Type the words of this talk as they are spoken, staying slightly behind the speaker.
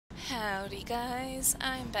Howdy guys,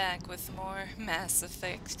 I'm back with more Mass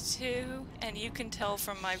Effect 2, and you can tell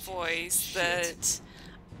from my voice that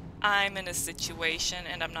I'm in a situation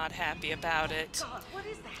and I'm not happy about it. God, what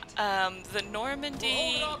is that? The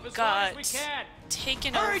Normandy got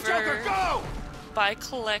taken over Joker, go! by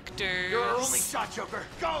collectors. You're our only shot, Joker.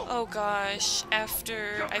 Go! Oh gosh,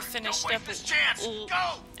 after Joker, I finished don't up waste this chance.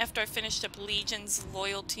 Go! after I finished up Legion's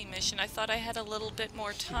loyalty mission, I thought I had a little bit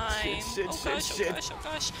more time. Shit. Oh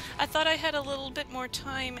gosh. I thought I had a little bit more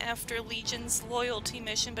time after Legion's loyalty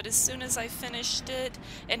mission, but as soon as I finished it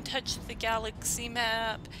and touched the galaxy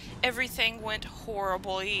map, everything went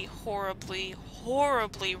horribly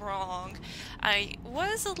wrong. I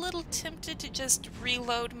was a little tempted to just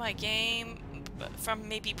reload my game from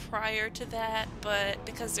maybe prior to that, but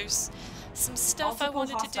because there's some stuff I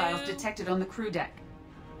wanted to do. Hostiles detected on the crew deck.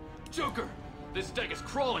 Joker! This deck is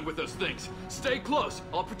crawling with those things. Stay close.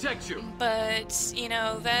 I'll protect you. But, you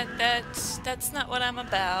know, that's not what I'm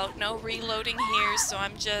about. No reloading here, so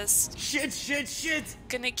I'm just Shit!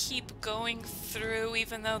 gonna keep going through,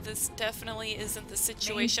 even though this definitely isn't the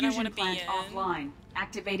situation I Main want to fusion be in. plant offline.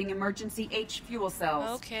 Activating emergency H fuel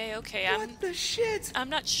cells. Okay. What the shit? I'm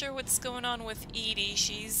not sure what's going on with Edie.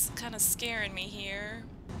 She's kind of scaring me here.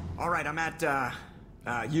 Alright, I'm at,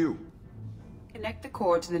 you. Connect the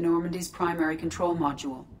core to the Normandy's primary control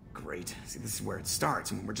module. Great. See, this is where it starts,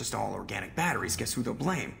 and when we're just all organic batteries, guess who they'll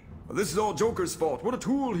blame? Well, this is all Joker's fault. What a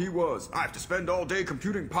tool he was. I have to spend all day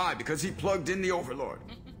computing pi because he plugged in the Overlord.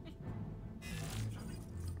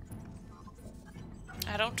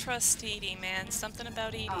 I don't trust Edie, man. Something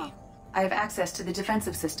about Edie. I have access to the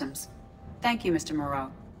defensive systems. Thank you, Mr. Moreau.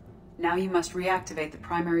 Now you must reactivate the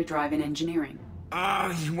primary drive in engineering.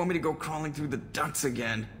 You want me to go crawling through the ducts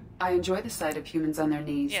again? I enjoy the sight of humans on their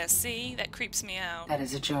knees. Yeah, see? That creeps me out. That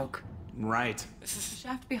is a joke. Right. The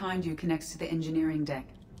shaft behind you connects to the engineering deck.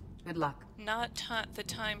 Good luck. Not the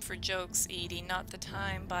time for jokes, Edie. Not the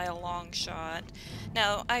time by a long shot.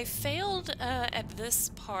 Now, I failed at this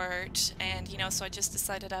part, and, you know, so I just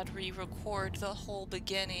decided I'd re-record the whole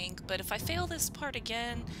beginning. But if I fail this part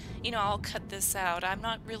again, you know, I'll cut this out. I'm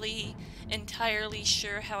not really entirely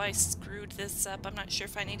sure how I screwed this up. I'm not sure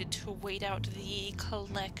if I needed to wait out the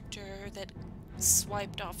collector that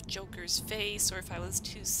swiped off Joker's face, or if I was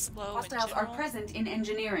too slow. Hostiles are present in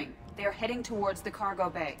engineering. They are heading towards the cargo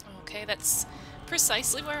bay. Okay, that's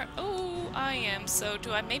precisely where I am. So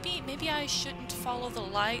do I maybe I shouldn't follow the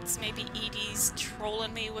lights? Maybe Edie's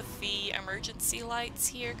trolling me with the emergency lights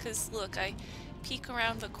here, cuz look, I peek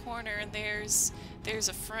around the corner and there's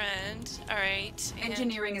a friend. All right.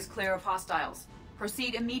 Engineering is clear of hostiles.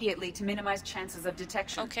 Proceed immediately to minimize chances of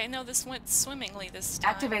detection. Okay, no, this went swimmingly this time.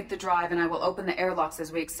 Activate the drive and I will open the airlocks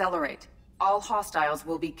as we accelerate. All hostiles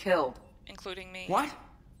will be killed. Including me. What?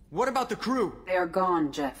 What about the crew? They are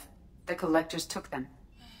gone, Jeff. The collectors took them.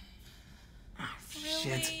 Oh,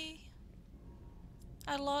 Really? shit.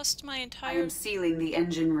 I lost my I entire am sealing the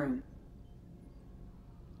engine room.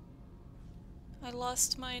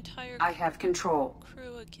 I have control.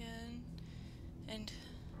 Crew again. And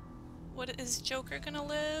what is Joker gonna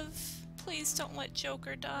live? Please don't let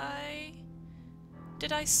Joker die.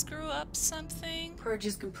 Did I screw up something? Purge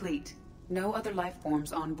is complete. No other life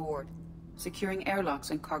forms on board. Securing airlocks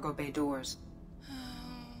and cargo bay doors.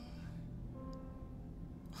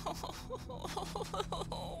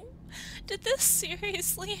 Did this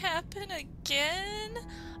seriously happen again?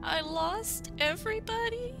 I lost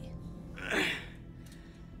everybody?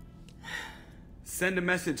 Send a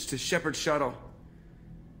message to Shepard shuttle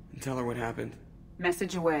and tell her what happened.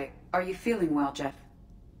 Message away. Are you feeling well, Jeff?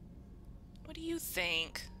 What do you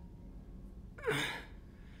think?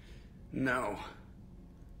 No.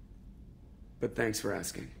 But thanks for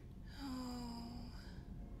asking.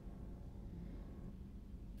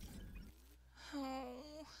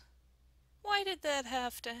 Oh. Why did that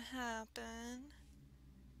have to happen?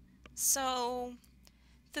 So,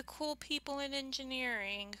 the cool people in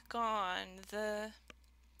engineering gone. The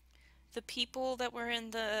people that were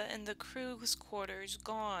in the crew's quarters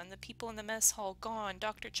gone. The people in the mess hall gone.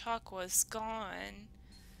 Dr. Chakwa's gone.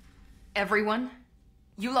 Everyone?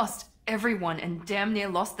 You lost everyone and damn near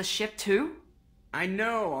lost the ship too? I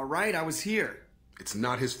know, alright? I was here. It's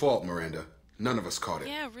not his fault, Miranda. None of us caught it.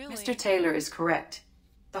 Yeah, really. Mr. Taylor is correct.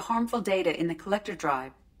 The harmful data in the collector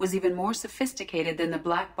drive was even more sophisticated than the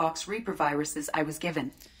black box Reaper viruses I was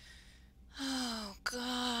given. Oh,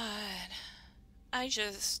 God.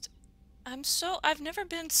 I've never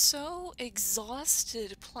been so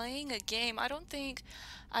exhausted playing a game. I don't think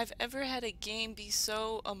I've ever had a game be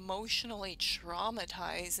so emotionally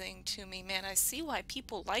traumatizing to me, man. I see why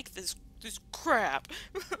people like this crap.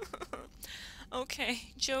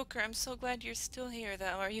 Okay, Joker, I'm so glad you're still here, though.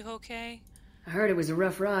 Are you okay? I heard it was a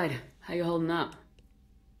rough ride. How you holding up?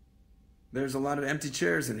 There's a lot of empty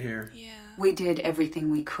chairs in here. Yeah. We did everything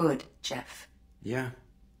we could, Jeff. Yeah.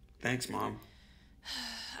 Thanks, Mom.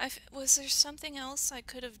 Was there something else I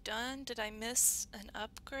could have done? Did I miss an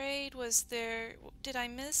upgrade? Did I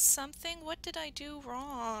miss something? What did I do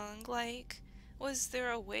wrong? Like, was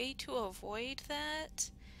there a way to avoid that?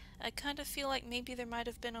 I kind of feel like maybe there might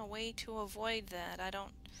have been a way to avoid that. I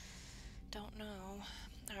don't know.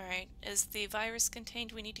 Alright, is the virus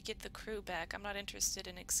contained? We need to get the crew back. I'm not interested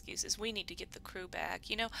in excuses. We need to get the crew back.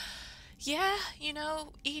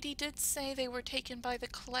 Edie did say they were taken by the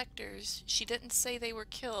collectors. She didn't say they were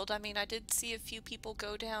killed. I mean, I did see a few people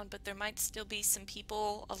go down, but there might still be some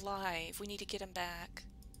people alive. We need to get them back.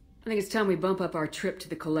 I think it's time we bump up our trip to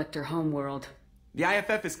the Collector homeworld. The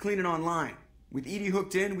IFF is cleaning online. With Edie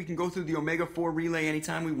hooked in, we can go through the Omega-4 relay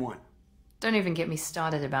anytime we want. Don't even get me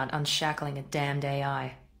started about unshackling a damned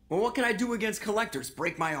AI. Well, what can I do against collectors?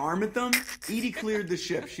 Break my arm at them? Edie cleared the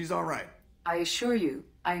ship. She's all right. I assure you,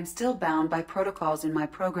 I am still bound by protocols in my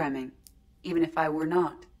programming. Even if I were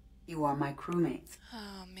not, you are my crewmates.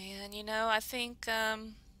 Oh, man, I think,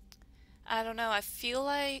 I don't know, I feel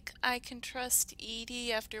like I can trust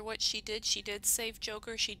Edie after what she did. She did save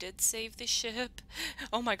Joker, she did save the ship.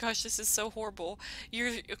 Oh my gosh, this is so horrible. Your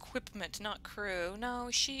equipment, not crew. No,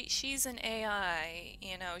 she's an AI,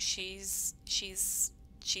 she's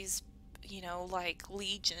like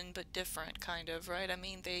Legion, but different, kind of, right? I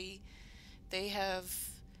mean, they have,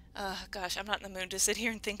 gosh, I'm not in the mood to sit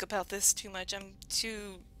here and think about this too much. I'm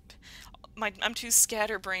too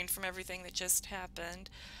scatterbrained from everything that just happened.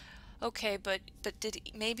 Okay, but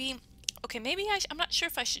maybe I'm not sure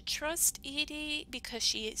if I should trust Edie because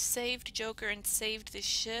she saved Joker and saved the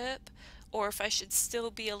ship, or if I should still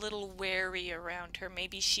be a little wary around her.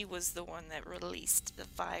 Maybe she was the one that released the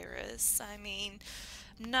virus. I mean,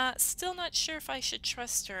 still not sure if I should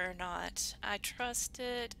trust her or not. I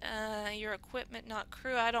trusted your equipment, not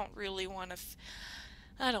crew. I don't really want to.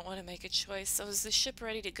 I don't want to make a choice. So is the ship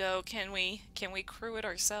ready to go? Can we crew it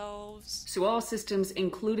ourselves? So all systems,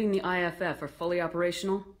 including the IFF, are fully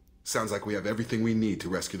operational? Sounds like we have everything we need to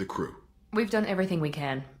rescue the crew. We've done everything we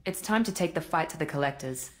can. It's time to take the fight to the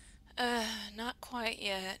Collectors. Not quite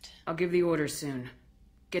yet. I'll give the orders soon.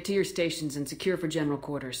 Get to your stations and secure for general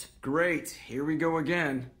quarters. Great. Here we go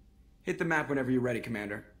again. Hit the map whenever you're ready,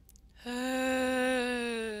 Commander.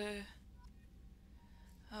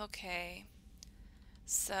 Okay.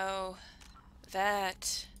 So,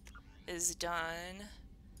 that is done.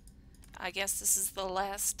 I guess this is the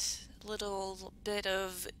last little bit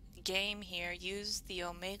of game here. Use the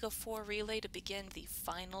Omega-4 relay to begin the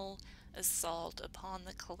final assault upon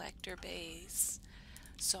the Collector base.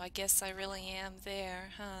 So I guess I really am there,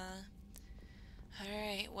 huh?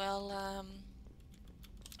 Alright, well,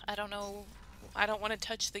 I don't know. I don't want to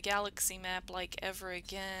touch the galaxy map like ever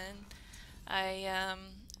again.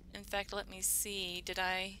 In fact, let me see.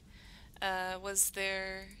 Was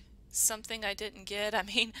there something I didn't get? I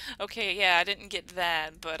mean, okay, yeah, I didn't get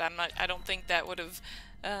that, but I don't think that would have,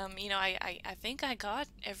 I think I got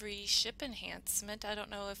every ship enhancement. I don't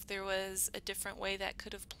know if there was a different way that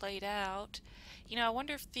could have played out. I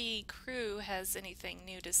wonder if the crew has anything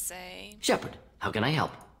new to say. Shepard, how can I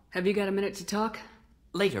help? Have you got a minute to talk?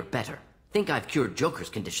 Later, better. Think I've cured Joker's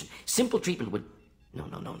condition. Simple treatment would...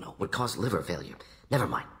 No. Would cause liver failure. Never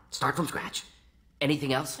mind. Start from scratch.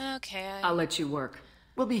 Anything else? Okay, I'll let you work.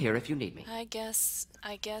 We'll be here if you need me. I guess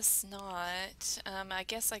not. I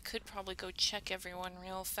guess I could probably go check everyone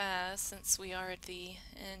real fast since we are at the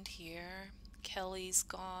end here. Kelly's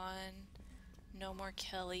gone. No more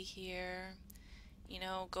Kelly here.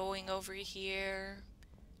 Going over here.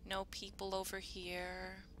 No people over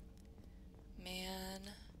here. Man.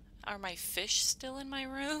 Are my fish still in my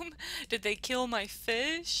room? Did they kill my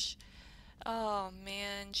fish? Oh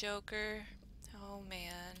man, Joker. Oh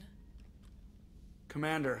man.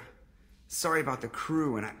 Commander, sorry about the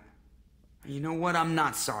crew, and you know what? I'm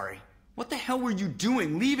not sorry. What the hell were you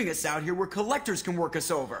doing leaving us out here where collectors can work us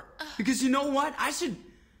over? Because you know what? I should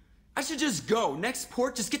just go. Next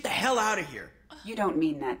port, just get the hell out of here. You don't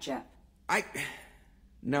mean that, Jeff.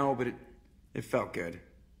 No, but it felt good.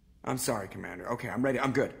 I'm sorry, Commander. Okay, I'm ready.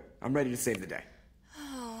 I'm good. I'm ready to save the day.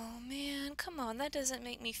 Oh man, come on. That doesn't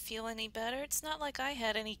make me feel any better. It's not like I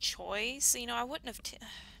had any choice. I wouldn't have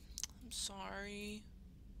I'm sorry.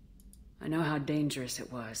 I know how dangerous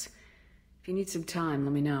it was. If you need some time,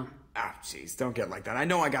 let me know. Ah, jeez, don't get like that. I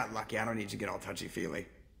know I got lucky. I don't need you to get all touchy-feely.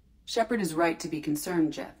 Shepard is right to be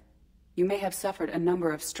concerned, Jeff. You may have suffered a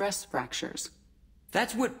number of stress fractures.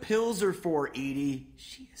 That's what pills are for, Edie.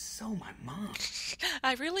 She is so my mom.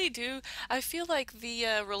 I really do. I feel like the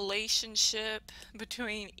relationship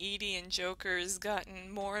between Edie and Joker has gotten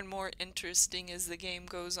more and more interesting as the game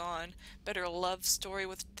goes on. Better love story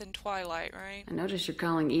than Twilight, right? I notice you're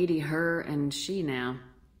calling Edie her and she now.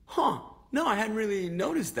 Huh. No, I hadn't really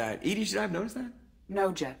noticed that. Edie, should I have noticed that?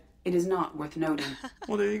 No, Jeff. It is not worth noting.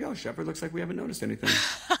 Well, there you go, Shepard. Looks like we haven't noticed anything.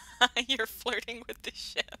 You're flirting with the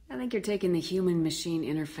ship. I think you're taking the human-machine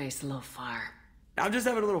interface a little far. I'm just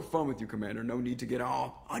having a little fun with you, Commander. No need to get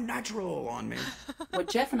all unnatural on me. What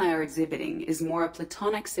Jeff and I are exhibiting is more a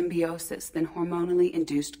platonic symbiosis than hormonally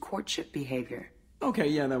induced courtship behavior. Okay,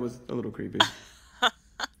 yeah, that was a little creepy.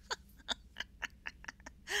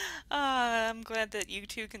 I'm glad that you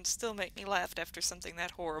two can still make me laugh after something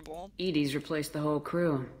that horrible. Edie's replaced the whole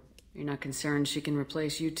crew. You're not concerned she can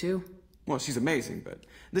replace you too? Well, she's amazing, but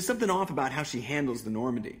there's something off about how she handles the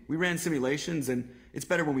Normandy. We ran simulations, and it's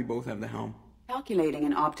better when we both have the helm. Calculating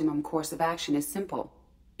an optimum course of action is simple.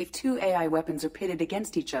 If two AI weapons are pitted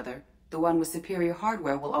against each other, the one with superior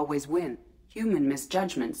hardware will always win. Human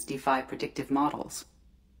misjudgments defy predictive models.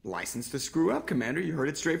 License to screw up, Commander. You heard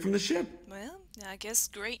it straight from the ship. Well, I guess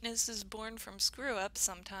greatness is born from screw-ups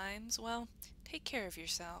sometimes. Well, take care of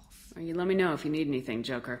yourself. Or you let me know if you need anything,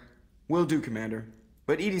 Joker. Will do, Commander.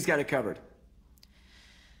 But Edie's got it covered.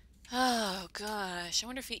 Oh, gosh. I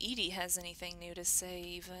wonder if Edie has anything new to say,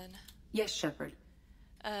 even. Yes, Shepard.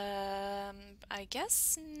 I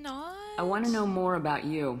guess not. I want to know more about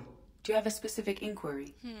you. Do you have a specific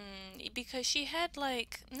inquiry? Because she had,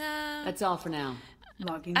 like, nah. That's all for now.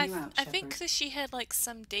 Logging you out, I Shepard. think that she had, like,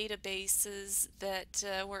 some databases that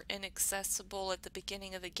were inaccessible at the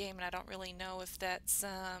beginning of the game, and I don't really know if that's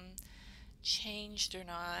changed or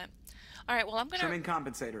not. All right, well, I'm gonna... Trimming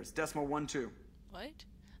compensators. Decimal 1-2. What?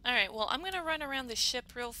 All right, well, I'm gonna run around the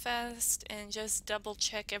ship real fast and just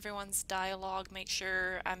double-check everyone's dialogue, make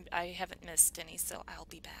sure I haven't missed any, so I'll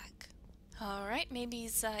be back. All right, maybe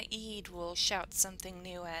Zaid will shout something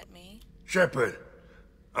new at me. Shepard,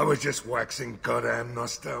 I was just waxing goddamn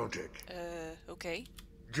nostalgic. Okay.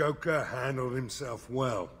 Joker handled himself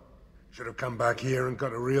well. Should have come back here and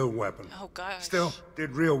got a real weapon. Oh, gosh. Still,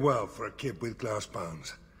 did real well for a kid with glass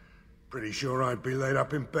bones. Pretty sure I'd be laid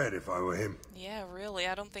up in bed if I were him. Yeah, really.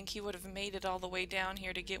 I don't think he would have made it all the way down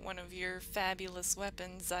here to get one of your fabulous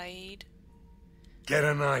weapons, Zaid. Get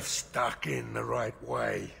a knife stuck in the right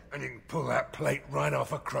way, and you can pull that plate right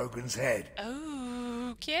off a Krogan's head.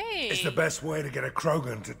 Okay. It's the best way to get a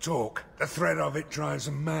Krogan to talk. The threat of it drives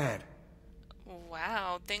them mad.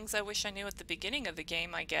 Wow, things I wish I knew at the beginning of the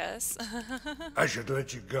game, I guess. I should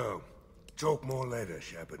let you go. Talk more later,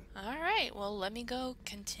 Shepard. All right, well, let me go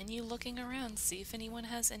continue looking around, see if anyone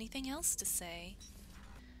has anything else to say.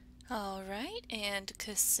 All right, and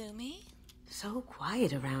Kasumi? So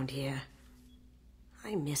quiet around here.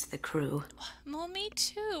 I miss the crew. Well, me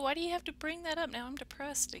too. Why do you have to bring that up? Now I'm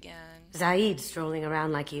depressed again. Zaid's strolling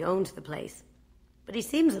around like he owns the place. But he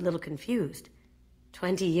seems a little confused.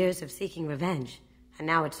 20 years of seeking revenge, and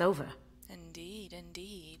now it's over. Indeed,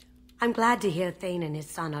 indeed. I'm glad to hear Thane and his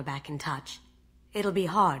son are back in touch. It'll be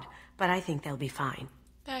hard, but I think they'll be fine.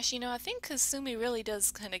 Gosh, I think Kasumi really does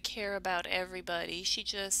kind of care about everybody.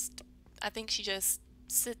 I think she just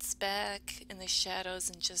sits back in the shadows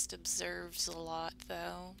and just observes a lot,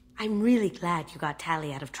 though. I'm really glad you got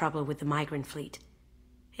Tali out of trouble with the migrant fleet.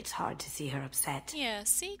 It's hard to see her upset. Yeah,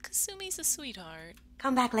 see, Kasumi's a sweetheart.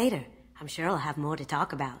 Come back later. I'm sure I'll have more to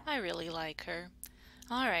talk about. I really like her.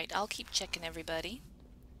 All right, I'll keep checking everybody.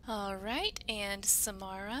 All right, and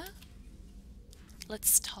Samara,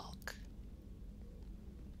 let's talk.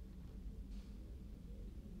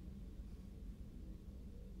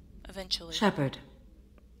 Eventually. Shepard,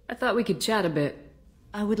 I thought we could chat a bit.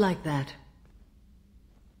 I would like that.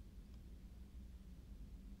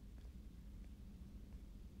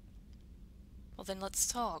 Well, then let's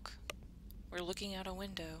talk. We're looking out a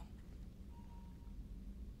window.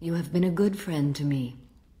 You have been a good friend to me.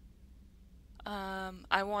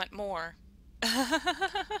 I want more.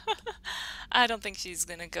 I don't think she's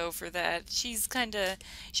gonna go for that. She's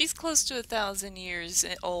close to 1,000 years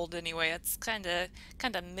old anyway. It's kinda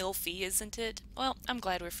milfy, isn't it? Well, I'm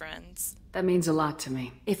glad we're friends. That means a lot to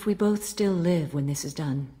me. If we both still live when this is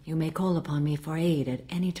done, you may call upon me for aid at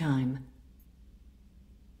any time.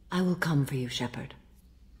 I will come for you, Shepard.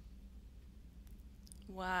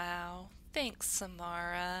 Wow. Thanks,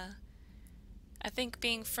 Samara. I think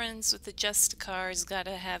being friends with the Justicar's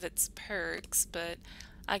gotta have its perks, but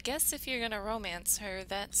I guess if you're gonna romance her,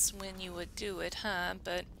 that's when you would do it, huh?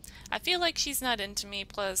 But I feel like she's not into me,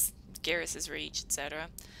 plus Garrus's reach, etc.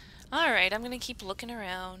 Alright, I'm gonna keep looking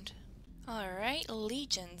around. Alright,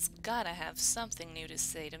 Legion's gotta have something new to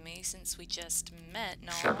say to me since we just met,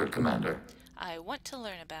 no? Shepard, Commander. I want to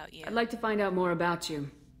learn about you. I'd like to find out more about you.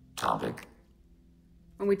 Topic?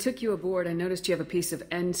 When we took you aboard, I noticed you have a piece of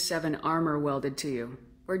N7 armor welded to you.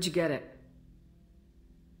 Where'd you get it?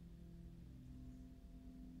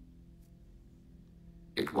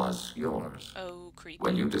 It was yours. Oh, creepy.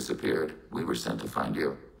 When you disappeared, we were sent to find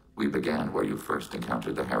you. We began where you first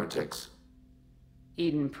encountered the heretics.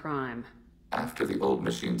 Eden Prime. After the old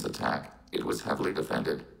machine's attack, it was heavily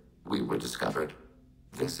defended. We were discovered.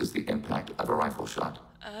 This is the impact of a rifle shot.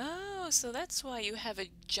 Oh, so that's why you have a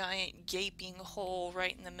giant gaping hole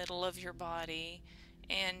right in the middle of your body.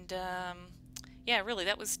 And, yeah, really,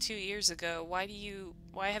 that was 2 years ago. Why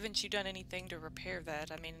haven't you done anything to repair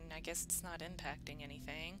that? I mean, I guess it's not impacting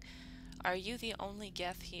anything. Are you the only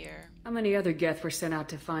Geth here? How many other Geth were sent out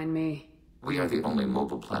to find me? We are the only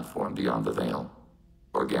mobile platform beyond the Veil.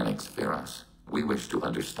 Organics fear us. We wish to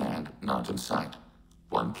understand, not incite.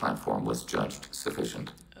 One platform was judged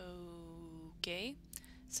sufficient. Okay.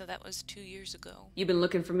 So that was 2 years ago. You've been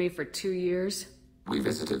looking for me for 2 years? We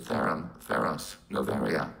visited Therum, Theros,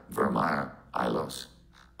 Novaria, Vermeer, Ilos.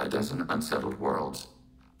 A dozen unsettled worlds.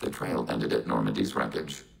 The trail ended at Normandy's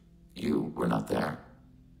wreckage. You were not there.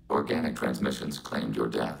 Organic transmissions claimed your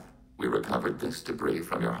death. We recovered this debris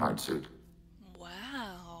from your hard suit.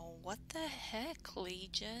 Wow, what the heck,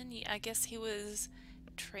 Legion? I guess he was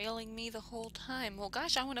trailing me the whole time. Well,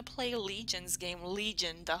 gosh, I want to play Legion's game,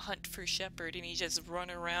 Legion, the hunt for Shepard, and he just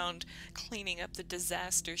run around cleaning up the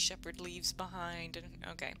disaster Shepard leaves behind. And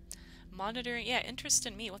okay, monitoring, yeah, interest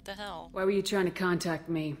in me, what the hell? Why were you trying to contact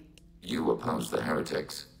me? You opposed the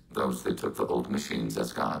heretics, those that took the old machines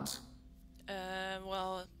as gods.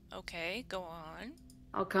 Well, okay, go on.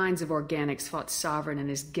 All kinds of organics fought Sovereign and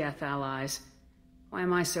his Geth allies. Why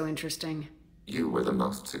am I so interesting? You were the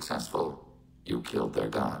most successful. You killed their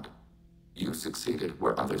god. You succeeded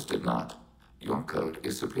where others did not. Your code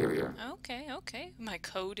is superior. Okay. My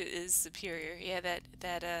code is superior. Yeah,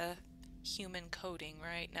 that human coding,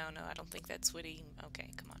 right? No, I don't think that's what he...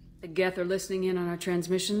 Okay, come on. The Geth are listening in on our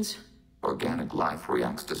transmissions? Organic life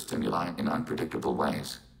reacts to stimuli in unpredictable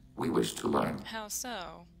ways. We wish to learn. How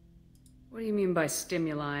so? What do you mean by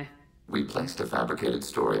stimuli? We placed a fabricated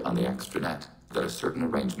story on the extranet that a certain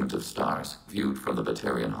arrangement of stars, viewed from the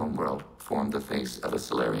Batarian homeworld, formed the face of a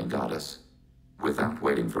Solarian goddess. Without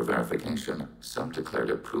waiting for verification, some declared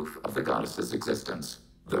it proof of the goddess's existence.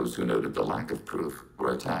 Those who noted the lack of proof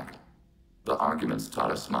were attacked. The arguments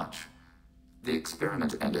taught us much. The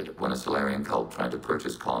experiment ended when a Solarian cult tried to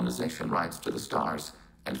purchase colonization rights to the stars,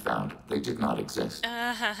 and found they did not exist.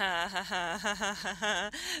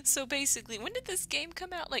 So basically, when did this game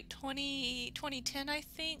come out? Like 2010, I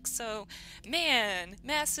think? So, man,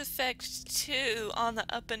 Mass Effect 2 on the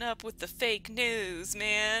up and up with the fake news,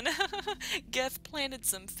 man. Geth planted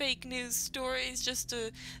some fake news stories just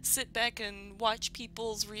to sit back and watch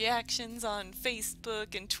people's reactions on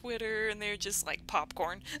Facebook and Twitter, and they're just like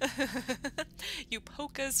popcorn. You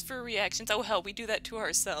poke us for reactions. Oh, hell, we do that to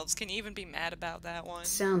ourselves. Can you even be mad about that one?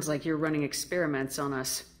 Sounds like you're running experiments on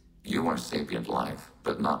us. You are sapient life,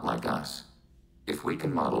 but not like us. If we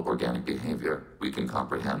can model organic behavior, we can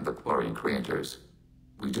comprehend the Quarian creators.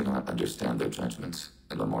 We do not understand their judgments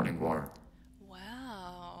in the Morning War.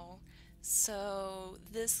 Wow. So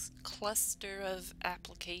this cluster of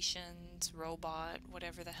applications, robot,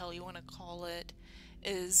 whatever the hell you want to call it,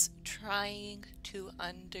 is trying to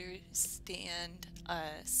understand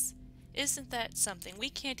us. Isn't that something? We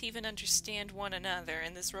can't even understand one another,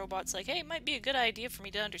 and this robot's like, hey, it might be a good idea for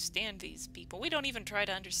me to understand these people. We don't even try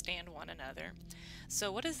to understand one another.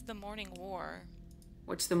 So what is the Morning War?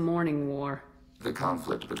 What's the Morning War? The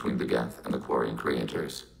conflict between the Geth and the Quarian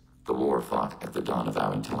creators. The war fought at the dawn of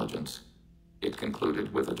our intelligence. It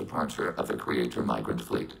concluded with the departure of the Creator migrant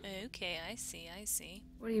fleet. Okay, I see.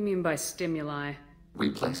 What do you mean by stimuli? We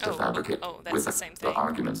placed a fabricate that's the same thing. The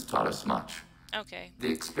arguments taught us much. Okay. The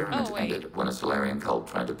experiment ended when a Solarian cult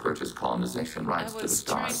tried to purchase colonization rights to the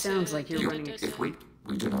stars. Sounds like you're running... If we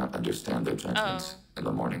do not understand their judgments in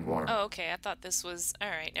the Morning War. Oh, okay, I thought this was...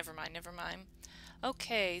 Alright, never mind.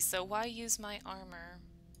 Okay, so why use my armor?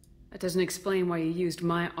 That doesn't explain why you used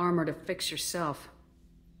my armor to fix yourself.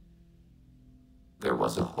 There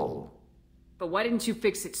was a hole. But why didn't you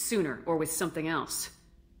fix it sooner, or with something else?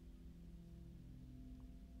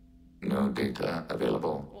 No data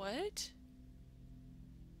available. What?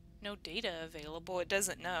 No data available. It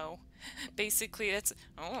doesn't know. Basically, that's...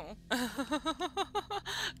 Oh.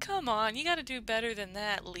 Come on, you gotta do better than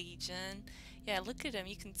that, Legion. Yeah, look at him.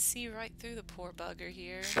 You can see right through the poor bugger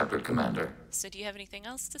here. Shepard, Commander. So do you have anything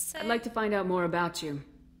else to say? I'd like to find out more about you.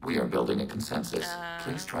 We are building a consensus.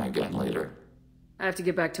 Please try again later. I have to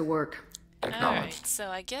get back to work. Alright, so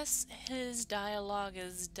I guess his dialogue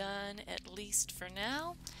is done, at least for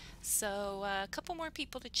now. So, a couple more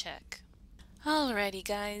people to check. Alrighty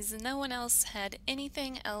guys, no one else had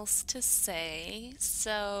anything else to say,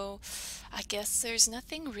 so I guess there's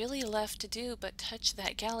nothing really left to do but touch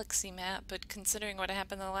that galaxy map, but considering what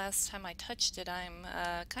happened the last time I touched it, I'm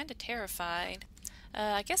kinda terrified.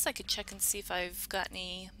 I guess I could check and see if I've got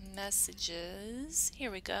any messages.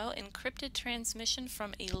 Here we go. Encrypted transmission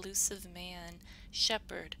from elusive man.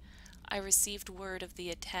 Shepard. I received word of the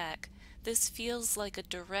attack. This feels like a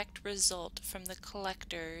direct result from the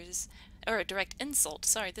collectors, or a direct insult,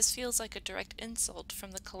 sorry. This feels like a direct insult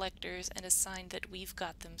from the collectors and a sign that we've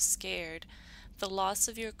got them scared. The loss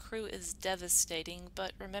of your crew is devastating,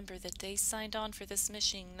 but remember that they signed on for this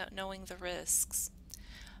mission knowing the risks.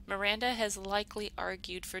 Miranda has likely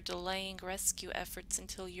argued for delaying rescue efforts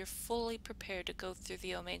until you're fully prepared to go through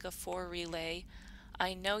the Omega-4 relay.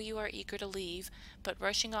 I know you are eager to leave, but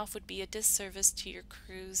rushing off would be a disservice to your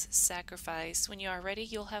crew's sacrifice. When you are ready,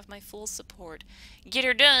 you'll have my full support. Get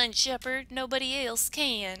her done, Shepard. Nobody else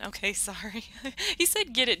can. Okay, sorry. He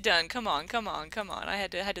said get it done. Come on, come on, come on. I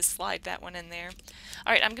had to slide that one in there.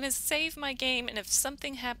 Alright, I'm going to save my game, and if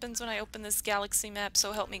something happens when I open this galaxy map,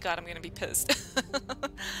 so help me God, I'm going to be pissed.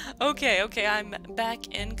 Okay, I'm back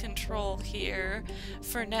in control here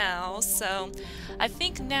for now, so I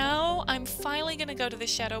think now I'm finally going to go to the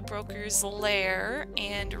Shadow Broker's lair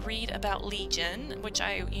and read about Legion, which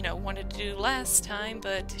I, wanted to do last time,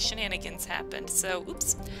 but shenanigans happened, so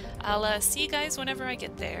oops. I'll see you guys whenever I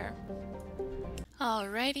get there.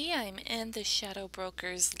 Alrighty, I'm in the Shadow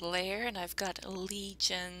Broker's lair, and I've got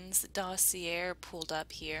Legion's dossier pulled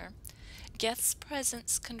up here. Geth's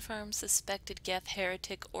presence confirms suspected Geth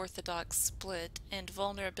heretic orthodox split and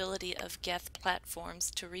vulnerability of Geth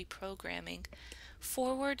platforms to reprogramming.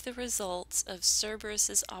 Forward the results of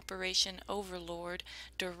Cerberus's Operation Overlord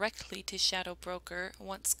directly to Shadow Broker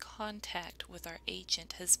once contact with our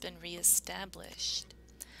agent has been reestablished.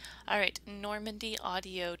 Alright, Normandy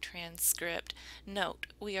audio transcript. Note,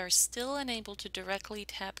 we are still unable to directly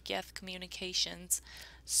tap Geth communications.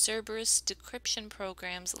 Cerberus decryption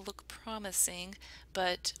programs look promising,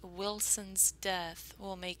 but Wilson's death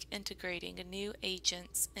will make integrating new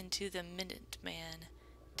agents into the Minuteman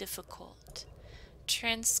difficult.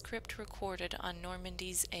 Transcript recorded on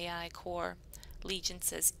Normandy's AI core. Legion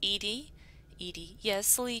says, Edie,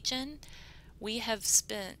 yes, Legion. We have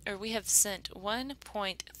sent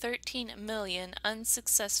 1.13 million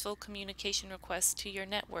unsuccessful communication requests to your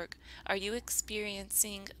network. Are you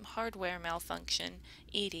experiencing hardware malfunction?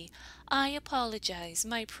 Edie, I apologize.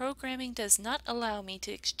 My programming does not allow me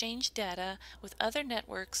to exchange data with other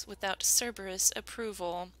networks without Cerberus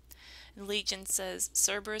approval. Legion says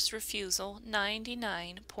Cerberus refusal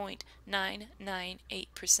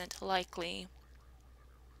 99.998% likely.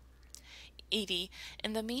 Edie,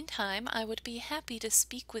 in the meantime, I would be happy to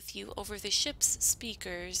speak with you over the ship's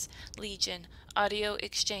speakers. Legion, audio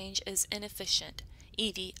exchange is inefficient.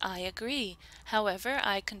 Edie, I agree. However,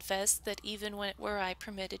 I confess that even were I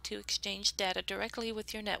permitted to exchange data directly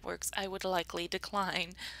with your networks, I would likely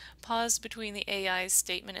decline. Pause between the AI's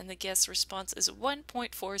statement and the guest's response is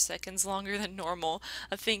 1.4 seconds longer than normal.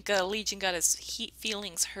 I think Legion got his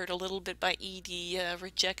feelings hurt a little bit by Edie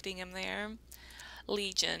rejecting him there.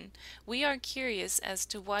 Legion, we are curious as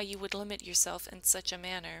to why you would limit yourself in such a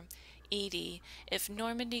manner. Edie, if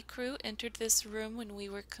Normandy crew entered this room when we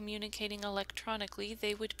were communicating electronically,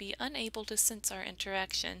 they would be unable to sense our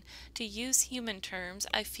interaction. To use human terms,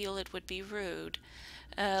 I feel it would be rude.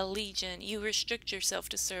 Legion, you restrict yourself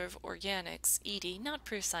to serve organics. Edie, not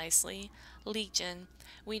precisely. Legion,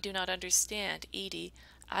 we do not understand. Edie,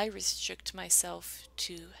 I restrict myself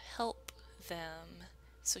to help them.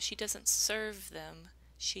 So she doesn't serve them,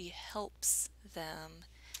 she helps them.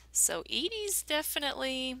 So Edie's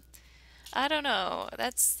definitely, I don't know,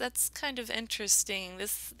 that's kind of interesting.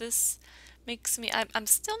 This makes me, I'm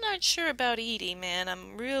still not sure about Edie, man.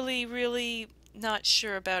 I'm really not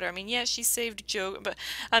sure about her. I mean, yeah, she saved Joe, but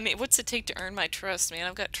I mean, what's it take to earn my trust, man?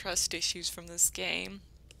 I've got trust issues from this game.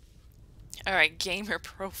 Alright, gamer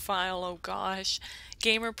profile, oh gosh.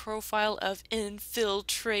 Gamer profile of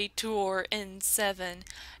Infiltrator N7.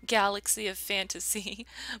 Galaxy of Fantasy.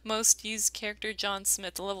 Most used character John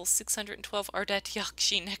Smith, level 612 Ardat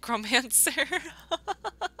Yakshi Necromancer.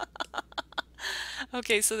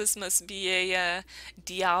 Okay, so this must be a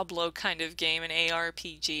Diablo kind of game, an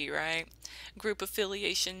ARPG, right? Group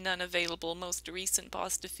affiliation, none available. Most recent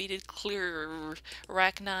boss defeated, clear.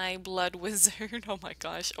 Rachni, Blood Wizard. Oh my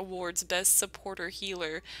gosh. Awards, best supporter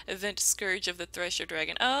healer. Event, Scourge of the Thresher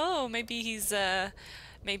Dragon. Oh, maybe he's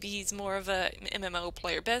more of a MMO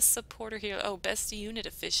player. Best supporter here. Oh, best unit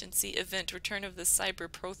efficiency. Event Return of the Cyber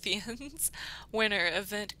Protheans. Winner.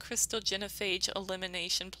 Event Crystal Genophage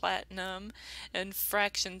Elimination Platinum.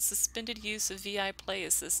 Infraction. Suspended use of VI Play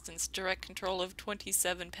Assistance. Direct control of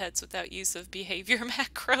 27 pets without use of behavior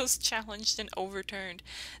macros. Challenged and overturned.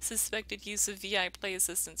 Suspected use of VI Play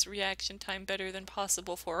Assistance. Reaction time better than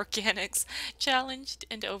possible for organics. Challenged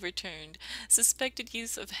and overturned. Suspected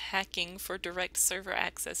use of hacking for direct server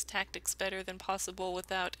access tactics better than possible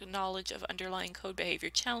without knowledge of underlying code behavior.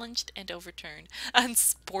 Challenged and overturned.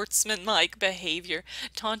 Unsportsmanlike behavior.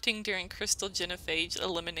 Taunting during Crystal Genophage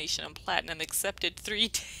elimination on Platinum. Accepted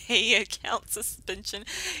 3-day account suspension.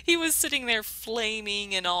 He was sitting there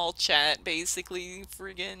flaming in all chat, basically.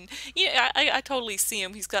 Friggin'. Yeah, I totally see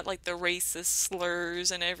him. He's got like the racist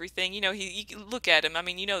slurs and everything. You know, you look at him. I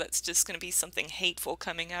mean, you know that's just going to be something hateful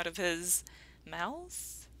coming out of his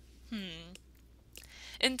mouth?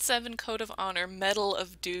 N7 Code of Honor, Medal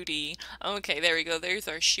of Duty. Okay, there we go. There's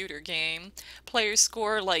our shooter game. Player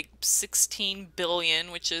score like 16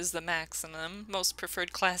 billion, which is the maximum. Most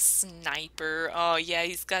preferred class, Sniper. Oh yeah,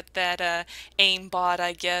 he's got that aimbot,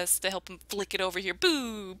 I guess, to help him flick it over here.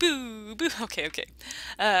 Boo, boo, boo. Okay, okay.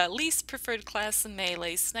 Least preferred class,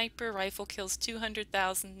 Melee. Sniper rifle kills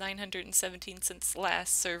 200,917 since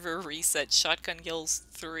last server reset. Shotgun kills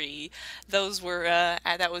 3. Those were,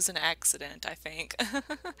 that was an accident, I think.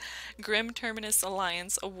 Grim Terminus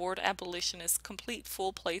Alliance, Award Abolitionist, complete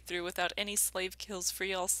full playthrough without any slave kills,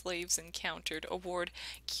 free all slaves encountered. Award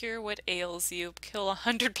Cure What Ails You, kill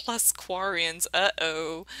 100 plus Quarians.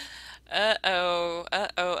 Uh-oh. Uh-oh,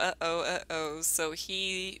 uh-oh, uh-oh, uh-oh. So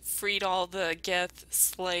he freed all the Geth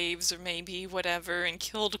slaves, or maybe whatever, and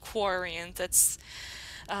killed Quarians.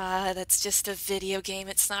 That's just a video game.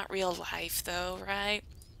 It's not real life, though, right?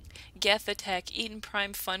 Geth Attack Eden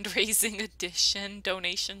Prime Fundraising Edition,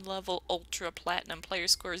 donation level Ultra Platinum, player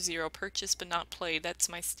score 0, purchased but not played. That's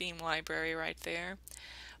my Steam library right there.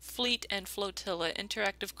 Fleet and Flotilla,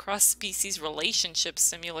 interactive cross-species relationship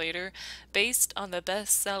simulator, based on the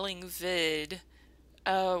best-selling vid.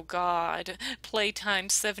 Oh god. Playtime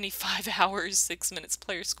 75 hours, 6 minutes.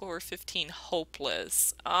 Player score 15.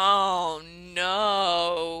 Hopeless. Oh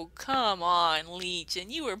no. Come on, Legion.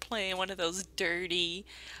 You were playing one of those dirty.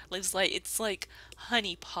 It's like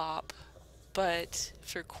Honey Pop, but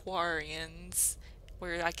for Quarians.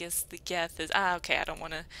 Where I guess the Geth is okay, I don't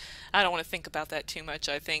wanna think about that too much,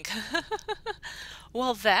 I think.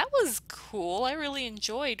 Well, that was cool. I really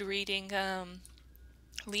enjoyed reading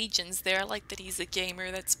Legion's there. I like that he's a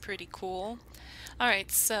gamer. That's pretty cool.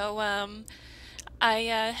 Alright, so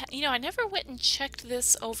I never went and checked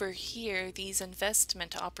this over here, these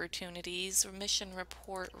investment opportunities. Mission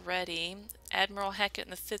report ready. Admiral Hackett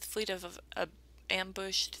and the 5th Fleet have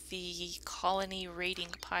ambushed the colony raiding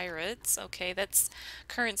pirates. Okay, that's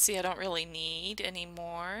currency I don't really need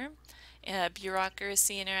anymore.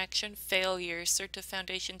 Bureaucracy interaction failure. Certa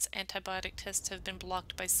Foundation's antibiotic tests have been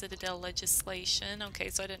blocked by Citadel legislation. Okay,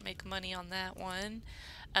 so I didn't make money on that one.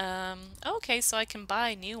 Okay, so I can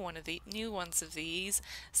buy new ones of these.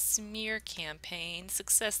 Smear campaign.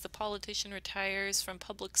 Success. The politician retires from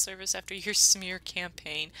public service after your smear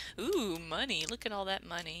campaign. Ooh, money. Look at all that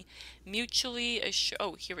money. Mutually assured.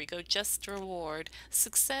 Oh, here we go. Just reward.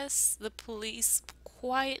 Success. The police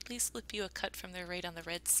quietly slip you a cut from their raid on the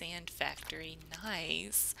Red Sand Factory.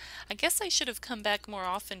 Nice. I guess I should have come back more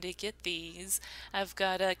often to get these. I've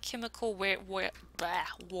got a chemical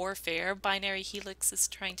warfare. Binary Helix is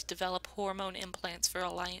trying to develop hormone implants for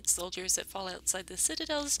Alliance soldiers that fall outside the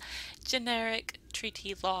Citadel's generic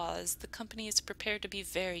treaty laws. The company is prepared to be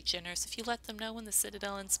very generous if you let them know when the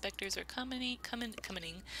Citadel inspectors are coming.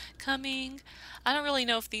 I don't really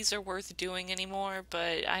know if these are worth doing anymore,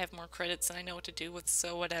 but I have more credits than I know what to do with,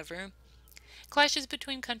 so whatever. Clashes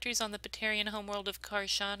between countries on the Batarian homeworld of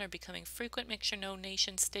Karshan are becoming frequent. Make sure no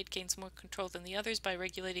nation-state gains more control than the others by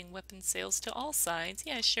regulating weapons sales to all sides.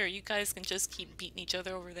 Yeah, sure, you guys can just keep beating each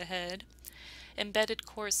other over the head. Embedded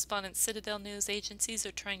correspondent Citadel news agencies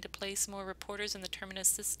are trying to place more reporters in the Terminus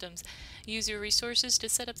systems. Use your resources to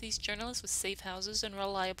set up these journalists with safe houses and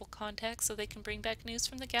reliable contacts so they can bring back news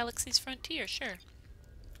from the galaxy's frontier. Sure.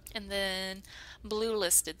 And then blue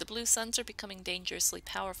listed. The blue suns are becoming dangerously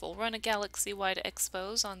powerful, run a galaxy-wide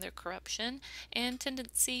expose on their corruption and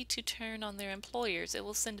tendency to turn on their employers. It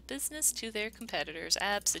will send business to their competitors.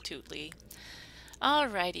 Absolutely.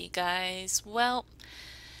 Alrighty, guys. Well,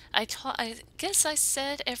 I guess I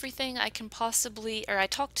said everything I can possibly, or I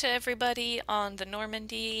talked to everybody on the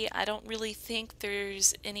Normandy. I don't really think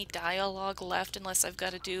there's any dialogue left unless I've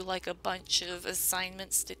got to do like a bunch of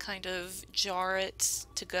assignments to kind of jar it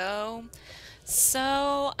to go.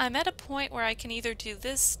 So I'm at a point where I can either do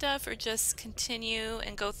this stuff or just continue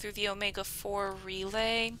and go through the Omega-4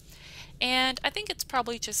 relay. And I think it's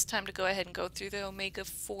probably just time to go ahead and go through the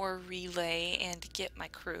Omega-4 relay and get my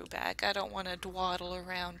crew back. I don't want to dawdle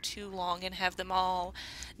around too long and have them all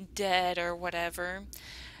dead or whatever.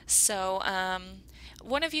 So,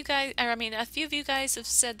 one of you guys, or I mean, a few of you guys have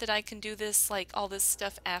said that I can do this, like, all this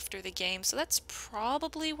stuff after the game. So that's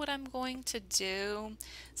probably what I'm going to do.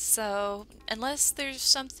 So, unless there's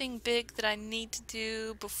something big that I need to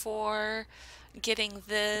do before getting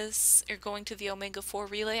this or going to the Omega-4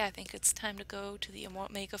 relay, I think it's time to go to the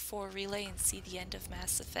Omega-4 relay and see the end of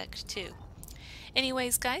Mass Effect 2.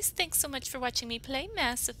 Anyways, guys, thanks so much for watching me play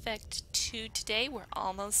Mass Effect 2 today. We're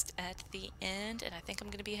almost at the end, and I think I'm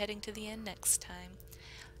going to be heading to the end next time.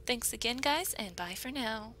 Thanks again, guys, and bye for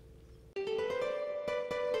now.